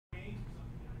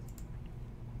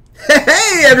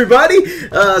Hey everybody,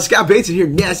 Scott Bateson here,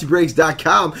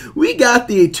 NastyBreaks.com. We got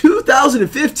the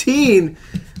 2015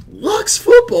 Luxe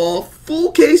Football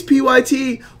Full Case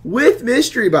PYT with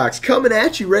Mystery Box coming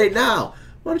at you right now.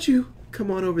 Why don't you come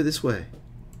on over this way?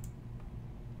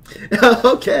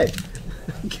 Okay.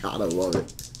 God, I love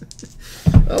it.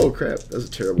 Oh crap, that was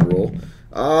a terrible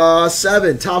roll.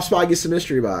 7, top spot gets the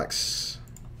Mystery Box.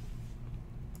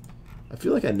 I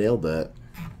feel like I nailed that.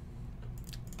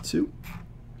 2.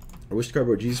 I wish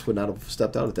Cardboard Jesus would not have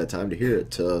stepped out at that time to hear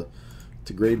it, to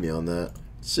grade me on that.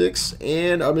 6,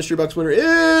 and our Mystery Box winner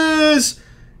is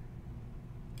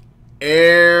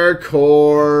Air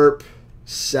Corp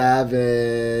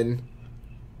 7.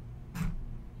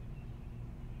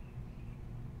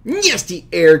 Yes, the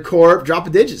Air Corp. Drop a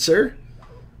digit, sir.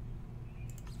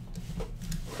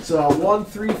 So 1,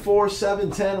 3, 4, 7,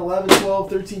 10, 11, 12,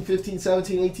 13, 15,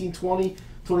 17, 18, 20,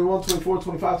 21, 24,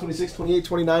 25, 26, 28,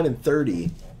 29, and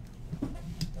 30.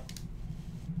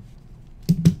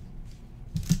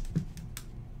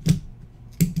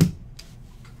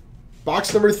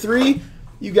 Box number 3,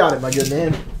 you got it, my good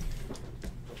man.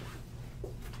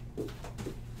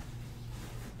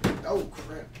 Oh,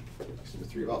 crap. Box number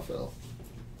 3 about fell.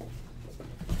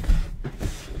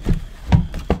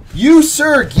 You,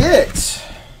 sir, get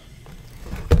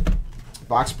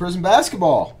Box of Prism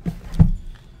Basketball.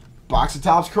 Box of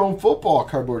Topps Chrome Football.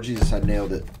 Cardboard Jesus, I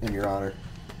nailed it in your honor.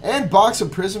 And Box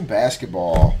of Prism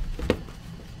Basketball.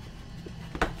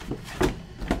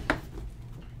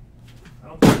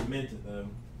 Meant it though.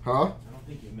 Huh? I don't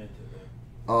think you meant it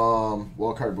though.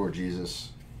 Well, Cardboard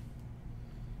Jesus,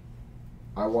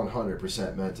 I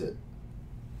 100% meant it.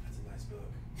 That's a nice book.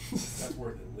 That's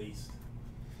worth at least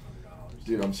 $100.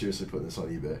 Dude, I'm seriously putting this on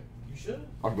eBay. You should.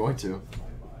 I'm going to. I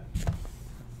might buy it.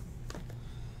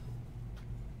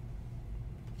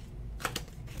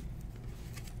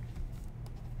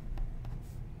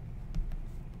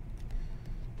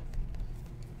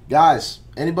 Guys,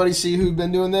 anybody see who's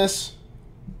been doing this?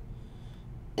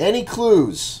 Any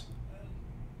clues?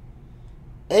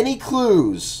 Any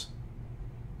clues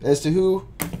as to who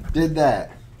did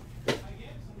that?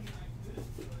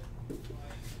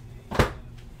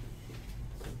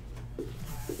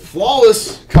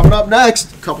 Flawless coming up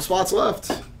next. A couple spots left.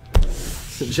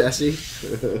 Jesse.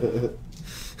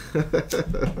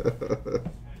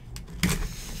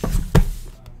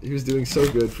 He was doing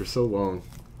so good for so long.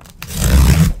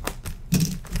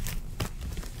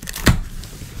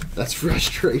 That's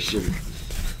frustration.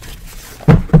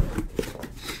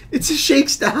 It's a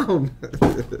shakes down.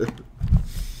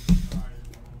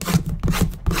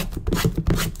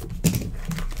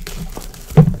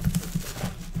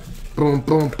 Boom,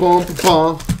 boom, boom,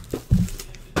 boom.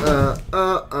 Bum,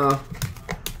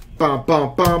 bum,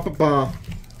 bum, bum, bum.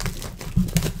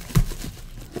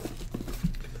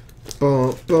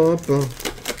 Boom, boom, boom.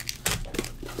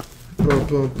 Boom,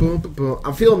 boom, boom, boom, boom.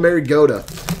 I'm feeling Marigoda.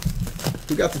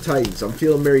 Who got the Titans? I'm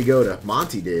feeling Marigoda.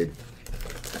 Monty did.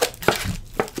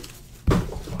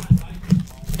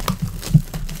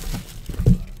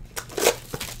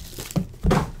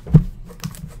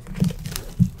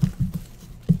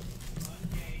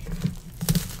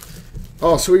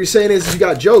 Oh, so what you're saying is you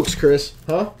got jokes, Chris.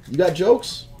 Huh? You got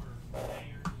jokes?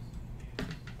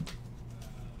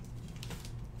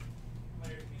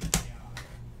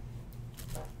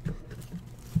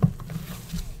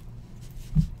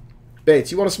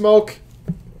 Bates, you want to smoke?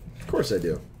 Of course I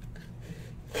do.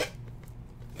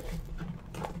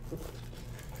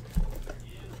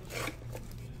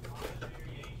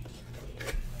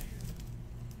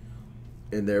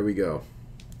 And there we go.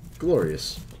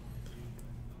 Glorious.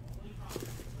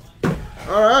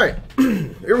 All right.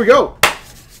 Here we go.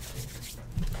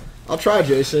 I'll try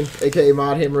Jason, a.k.a.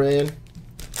 Mod Hammeran.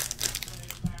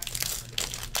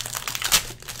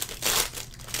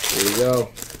 Here we go.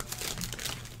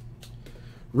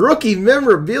 Rookie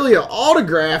memorabilia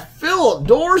autograph, Philip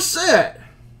Dorsett.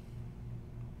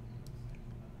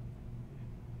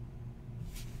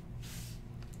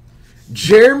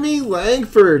 Jeremy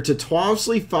Langford to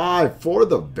Twomsley 5 for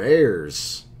the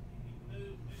Bears.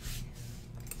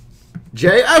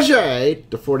 Jay Ajay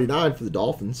to 49 for the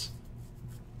Dolphins.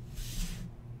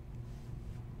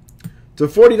 To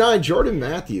 49, Jordan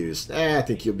Matthews. I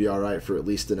think you'll be all right for at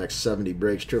least the next 70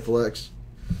 breaks, Triple X.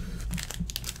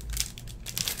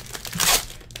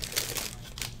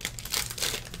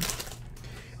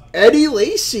 Eddie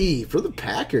Lacy for the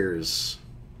Packers.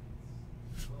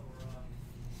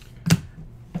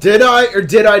 Did I or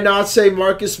did I not say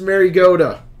Marcus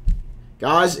Marigoda?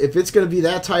 Guys, if it's going to be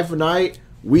that type of night,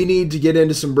 we need to get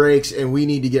into some breaks and we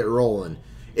need to get rolling.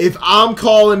 If I'm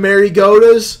calling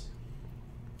Marigodas,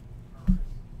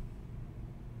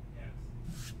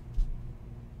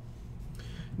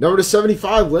 Number to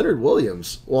 75, Leonard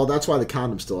Williams. Well, that's why the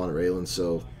condom's still on it, Raylan,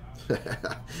 so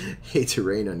hate to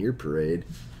rain on your parade.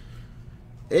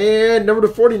 And number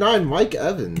to 49, Mike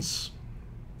Evans.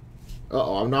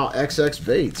 Uh-oh, I'm now XX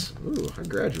Bates. Ooh, I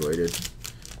graduated.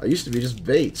 I used to be just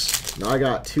Bates. Now I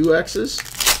got 2 X's.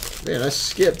 Man, I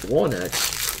skipped 1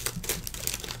 X.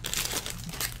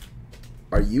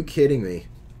 Are you kidding me?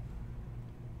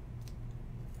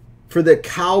 For the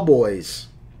Cowboys.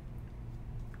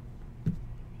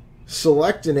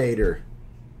 Selectinator.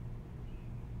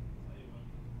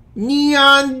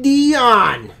 Neon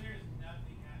Dion.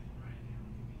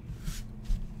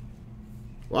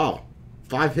 Wow.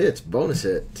 5 hits. Bonus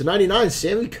hit. To 99,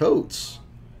 Sammy Coates.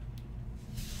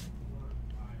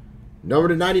 Number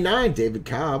to 99, David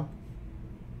Cobb.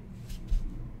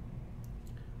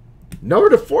 Number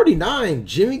to 49,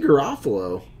 Jimmy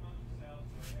Garofalo.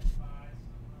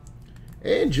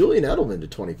 And Julian Edelman to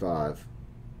 25.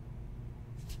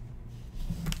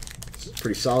 This is a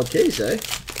pretty solid case, eh?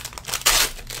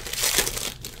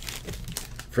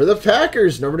 For the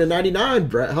Packers, number to 99,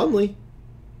 Brett Hundley.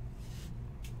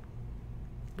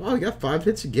 Wow, we got 5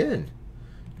 hits again.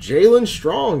 Jalen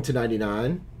Strong to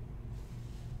 99.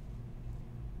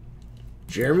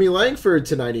 Jeremy Langford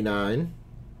to 99.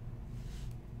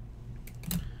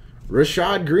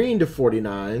 Rashad Green to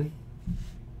 49.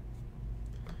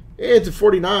 And to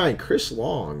 49, Chris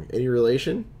Long. Any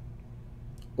relation?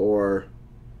 Or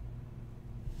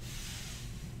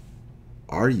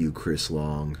are you Chris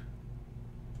Long?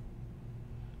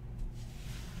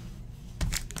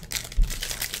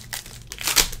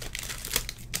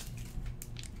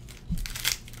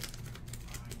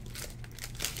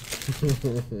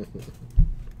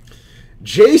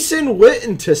 Jason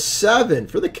Witten to 7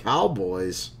 for the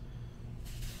Cowboys.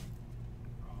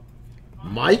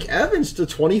 Mike Evans to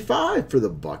 25 for the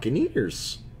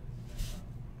Buccaneers.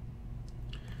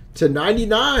 To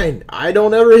 99, I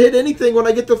don't ever hit anything when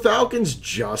I get the Falcons,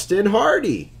 Justin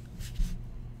Hardy.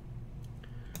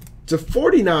 To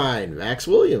 49, Max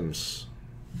Williams.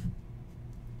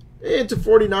 And to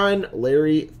 49,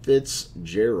 Larry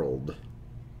Fitzgerald.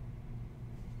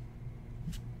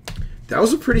 That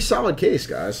was a pretty solid case,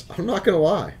 guys. I'm not going to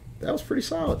lie. That was pretty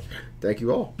solid. Thank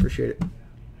you all. Appreciate it.